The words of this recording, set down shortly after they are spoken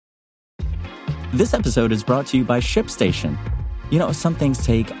This episode is brought to you by ShipStation. You know, some things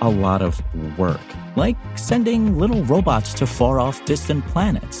take a lot of work, like sending little robots to far-off distant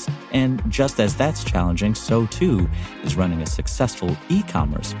planets. And just as that's challenging, so too is running a successful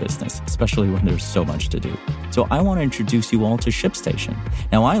e-commerce business, especially when there's so much to do. So I want to introduce you all to ShipStation.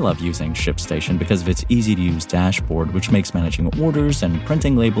 Now, I love using ShipStation because of its easy-to-use dashboard, which makes managing orders and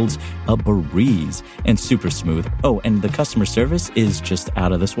printing labels a breeze and super smooth. Oh, and the customer service is just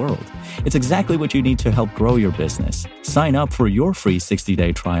out of this world. It's exactly what you need to help grow your business. Sign up for your free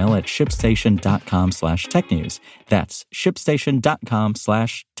 60-day trial at shipstation.com/technews. That's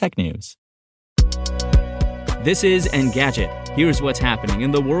shipstation.com/technews. This is Engadget. Here's what's happening in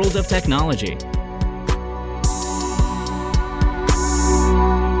the world of technology.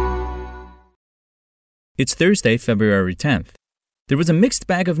 It's Thursday, February 10th. There was a mixed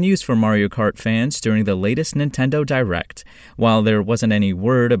bag of news for Mario Kart fans during the latest Nintendo Direct. While there wasn't any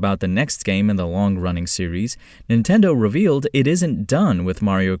word about the next game in the long-running series, Nintendo revealed it isn't done with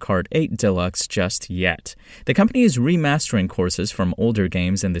Mario Kart 8 Deluxe just yet. The company is remastering courses from older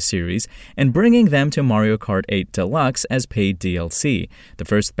games in the series and bringing them to Mario Kart 8 Deluxe as paid DLC. The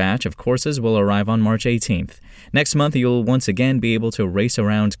first batch of courses will arrive on March 18th. Next month, you'll once again be able to race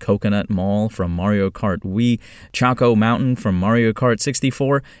around Coconut Mall from Mario Kart Wii, Choco Mountain from Mario Kart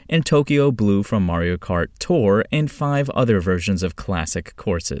 64, and Tokyo Blue from Mario Kart Tour, and 5 other versions of classic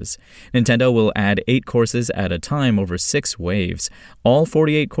courses. Nintendo will add 8 courses at a time over 6 waves. All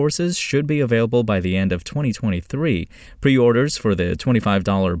 48 courses should be available by the end of 2023. Pre-orders for the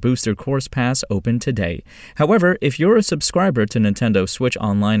 $25 Booster Course Pass open today. However, if you're a subscriber to Nintendo Switch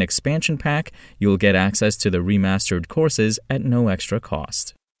Online Expansion Pack, you'll get access to the remastered courses at no extra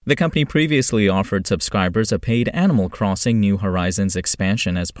cost. The company previously offered subscribers a paid Animal Crossing New Horizons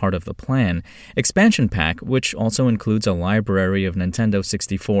expansion as part of the plan. Expansion Pack, which also includes a library of Nintendo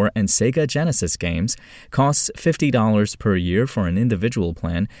 64 and Sega Genesis games, costs $50 per year for an individual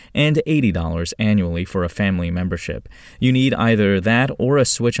plan and $80 annually for a family membership. You need either that or a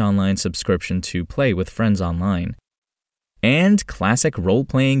Switch Online subscription to play with friends online. And classic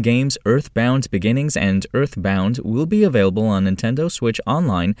role-playing games Earthbound Beginnings and Earthbound will be available on Nintendo Switch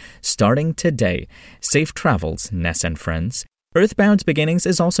Online starting today. Safe travels, Ness and friends. Earthbound Beginnings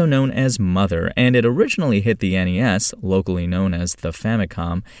is also known as Mother, and it originally hit the NES, locally known as the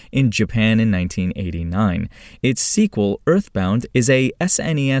Famicom, in Japan in 1989. Its sequel, Earthbound, is a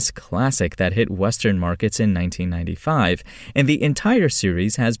SNES classic that hit Western markets in 1995, and the entire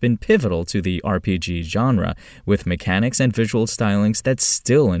series has been pivotal to the RPG genre, with mechanics and visual stylings that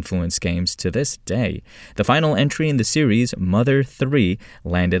still influence games to this day. The final entry in the series, Mother 3,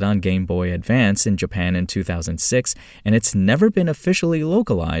 landed on Game Boy Advance in Japan in 2006, and it's never been officially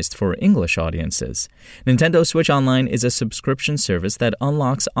localized for English audiences. Nintendo Switch Online is a subscription service that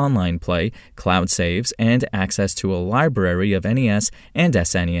unlocks online play, cloud saves, and access to a library of NES and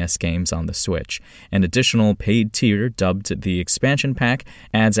SNES games on the Switch. An additional paid tier, dubbed the Expansion Pack,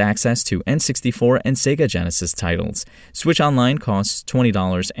 adds access to N64 and Sega Genesis titles. Switch Online costs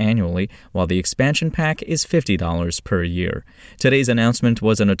 $20 annually, while the Expansion Pack is $50 per year. Today's announcement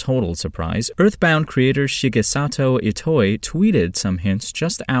wasn't a total surprise. Earthbound creator Shigesato Itoi tweeted some hints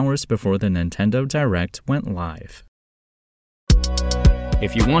just hours before the Nintendo Direct went live.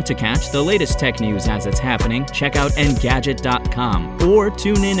 If you want to catch the latest tech news as it's happening, check out Engadget.com or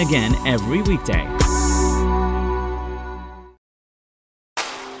tune in again every weekday.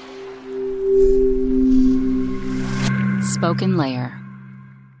 Spoken Layer.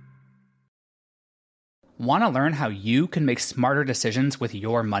 Want to learn how you can make smarter decisions with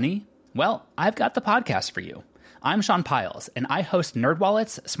your money? Well, I've got the podcast for you. I'm Sean Piles, and I host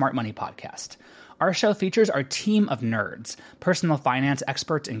NerdWallet's Smart Money Podcast. Our show features our team of nerds, personal finance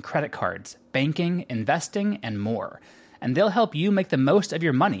experts in credit cards, banking, investing, and more. And they'll help you make the most of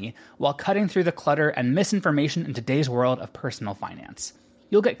your money while cutting through the clutter and misinformation in today's world of personal finance.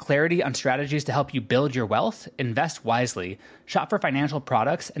 You'll get clarity on strategies to help you build your wealth, invest wisely, shop for financial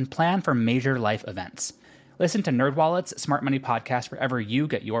products, and plan for major life events. Listen to NerdWallet's Smart Money Podcast wherever you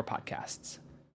get your podcasts.